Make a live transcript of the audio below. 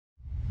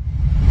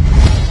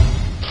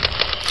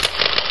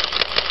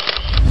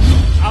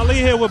Ali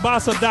here with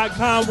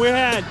Bossup.com. We're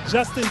at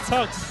Justin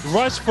Tuck's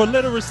Rush for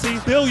Literacy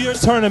Billiard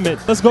Tournament.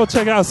 Let's go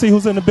check out, see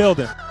who's in the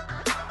building.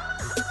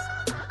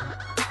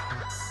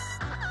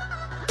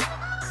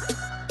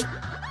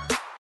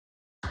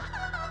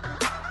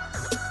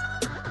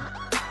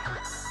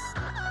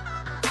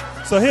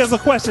 So here's a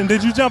question.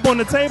 Did you jump on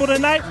the table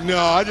tonight? No,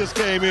 I just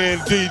came in,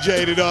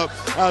 DJ'd it up.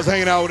 I was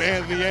hanging out with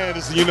Anthony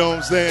Anderson, you know what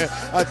I'm saying?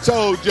 I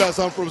told Just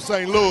I'm from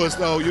St. Louis,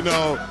 though, you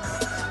know.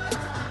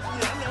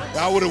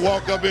 I would have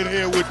walked up in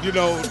here with, you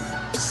know,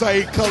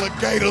 say colored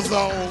Gators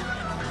on,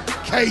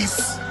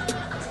 case,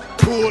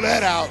 pull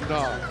that out.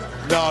 No.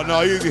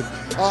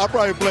 I'll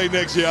probably play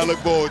next year. I look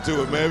forward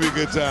to it, man. It'll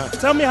be a good time.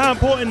 Tell me how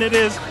important it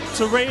is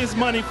to raise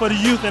money for the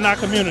youth in our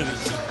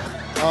communities.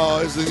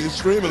 It's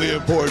extremely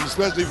important,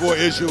 especially for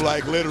an issue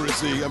like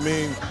literacy. I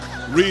mean,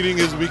 reading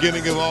is the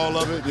beginning of all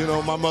of it. You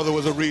know, my mother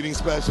was a reading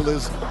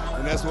specialist,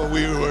 and that's what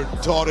we were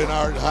taught in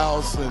our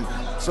house, and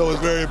so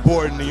it's very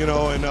important, you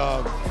know, and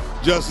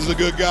Just is a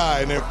good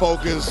guy, and they're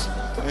focused,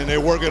 and they're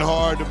working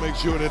hard to make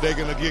sure that they're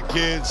going to get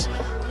kids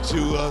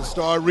to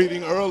start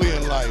reading early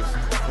in life,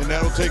 and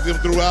that'll take them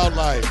throughout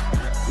life.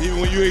 Even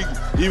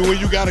when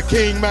you got a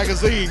King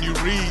magazine, you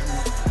read.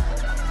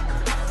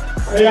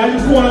 Hey, I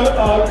just want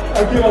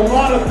to give a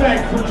lot of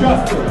thanks for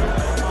Justin.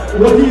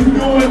 What he's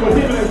doing, what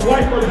him and his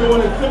wife are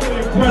doing is simply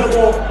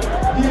incredible.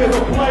 He is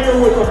a player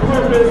with a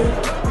purpose.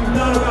 He's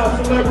not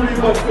about celebrity,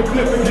 but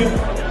significance.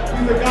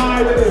 He's a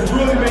guy that is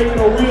really making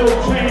a real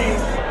change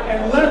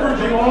and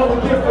leveraging all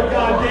the gifts that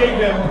God gave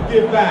him to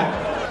give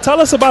back. Tell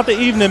us about the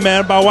evening,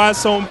 man, about why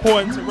it's so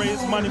important to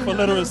raise money for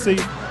literacy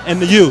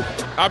and the youth.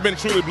 I've been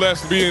truly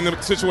blessed to be in the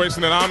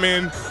situation that I'm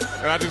in,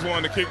 and I just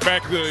wanted to kick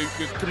back to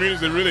the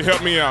communities that really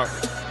helped me out.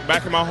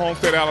 Back in my home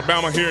state,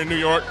 Alabama, here in New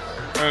York,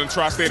 and the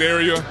tri-state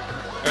area.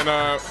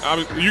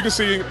 And you can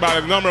see by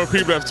the number of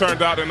people that have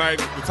turned out tonight,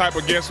 the type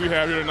of guests we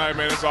have here tonight,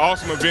 man. It's an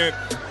awesome event,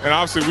 and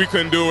obviously we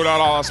couldn't do it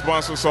without all our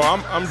sponsors. So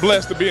I'm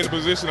blessed to be in the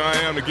position I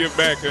am to give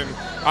back, and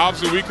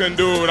obviously we couldn't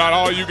do it without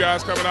all you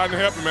guys coming out and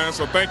helping, man.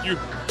 So thank you.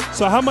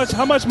 So how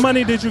much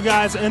money did you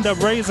guys end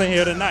up raising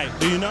here tonight?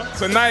 Do you know?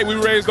 Tonight we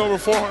raised over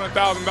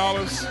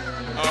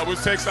 $400,000,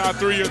 which takes our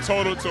 3-year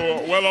total to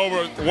well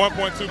over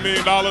 $1.2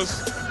 million.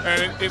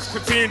 And it's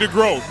continuing to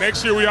grow.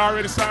 Next year we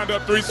already signed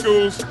up 3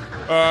 schools.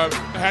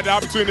 Had the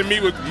opportunity to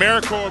meet with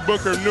AmeriCorps,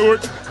 Booker,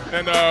 Newark,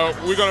 and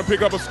we're going to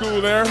pick up a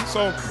school there.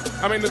 So,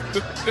 I mean,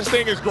 this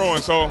thing is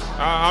growing. So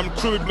I'm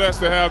truly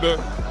blessed to have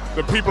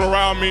the people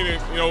around me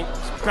that, you know,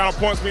 kind of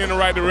points me in the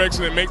right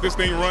direction and make this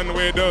thing run the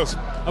way it does.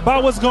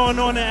 About what's going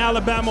on in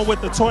Alabama with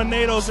the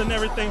tornadoes and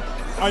everything,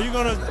 are you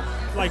going to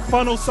like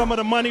funnel some of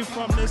the money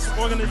from this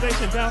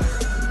organization down?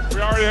 We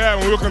already have,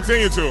 and we'll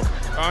continue to.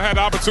 I had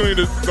the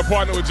opportunity to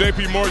partner with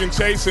JP Morgan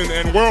Chase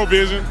and World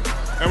Vision,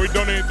 and we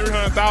donated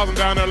 $300,000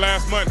 down there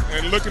last month,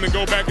 and looking to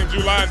go back in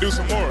July and do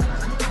some more.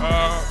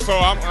 So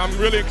I'm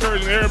really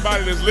encouraging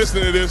everybody that's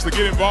listening to this to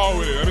get involved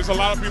with it. I mean, there's a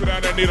lot of people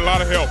down there that need a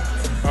lot of help.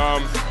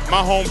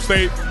 My home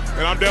state,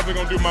 and I'm definitely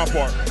going to do my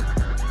part.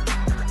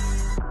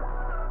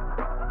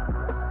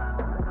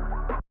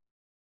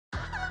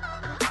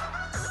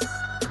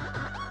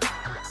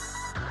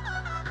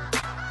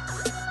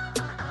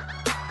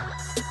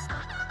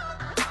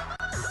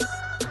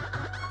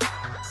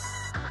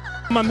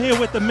 I'm here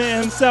with the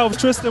man himself,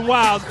 Tristan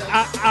Wilds.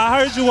 I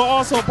heard you were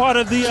also part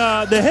of the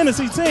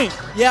Hennessy team.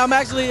 Yeah, I'm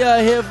actually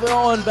here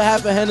on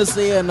behalf of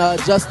Hennessy and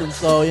Justin.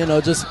 So, you know,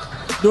 just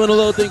doing a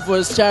little thing for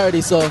his charity.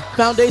 So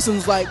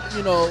foundations like,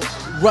 you know,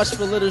 Rush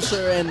for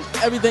Literature and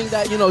everything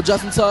that, you know,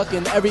 Justin Tuck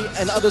and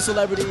other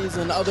celebrities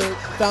and other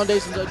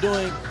foundations are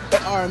doing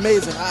are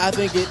amazing. I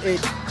think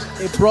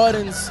it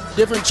broadens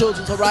different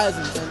children's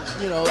horizons.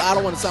 And, you know, I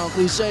don't want to sound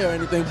cliche or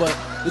anything, but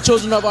the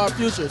children of our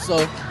future.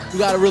 So we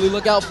got to really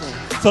look out for them.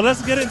 So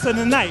let's get into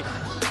the night.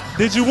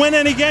 Did you win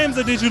any games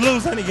or did you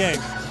lose any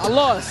games? I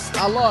lost.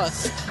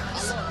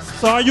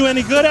 So are you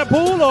any good at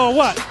pool or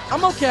what?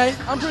 I'm okay.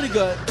 I'm pretty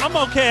good. I'm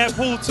okay at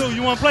pool too.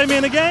 You want to play me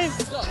in a game?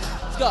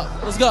 Let's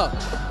go.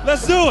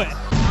 Let's do it.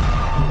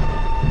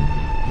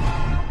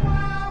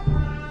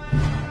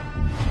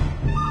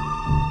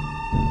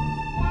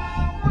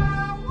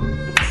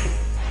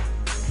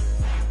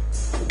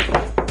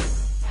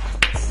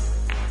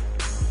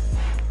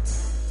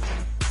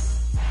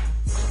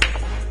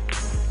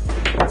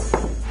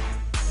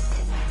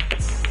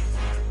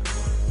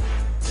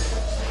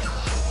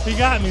 He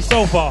got me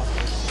so far.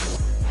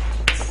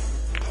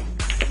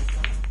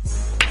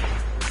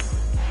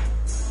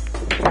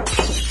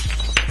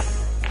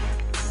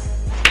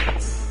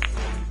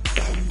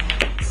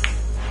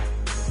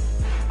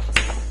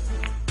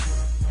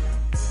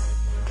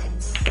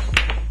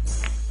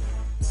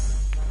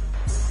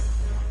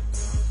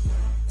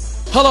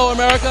 Hello,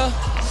 America.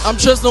 I'm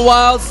Tristan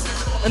Wilds,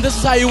 and this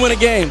is how you win a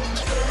game.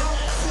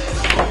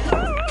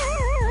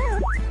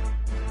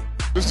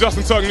 This is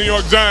Justin Tuck, New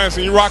York Giants,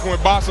 and you're rocking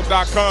with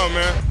Bossup.com,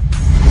 man.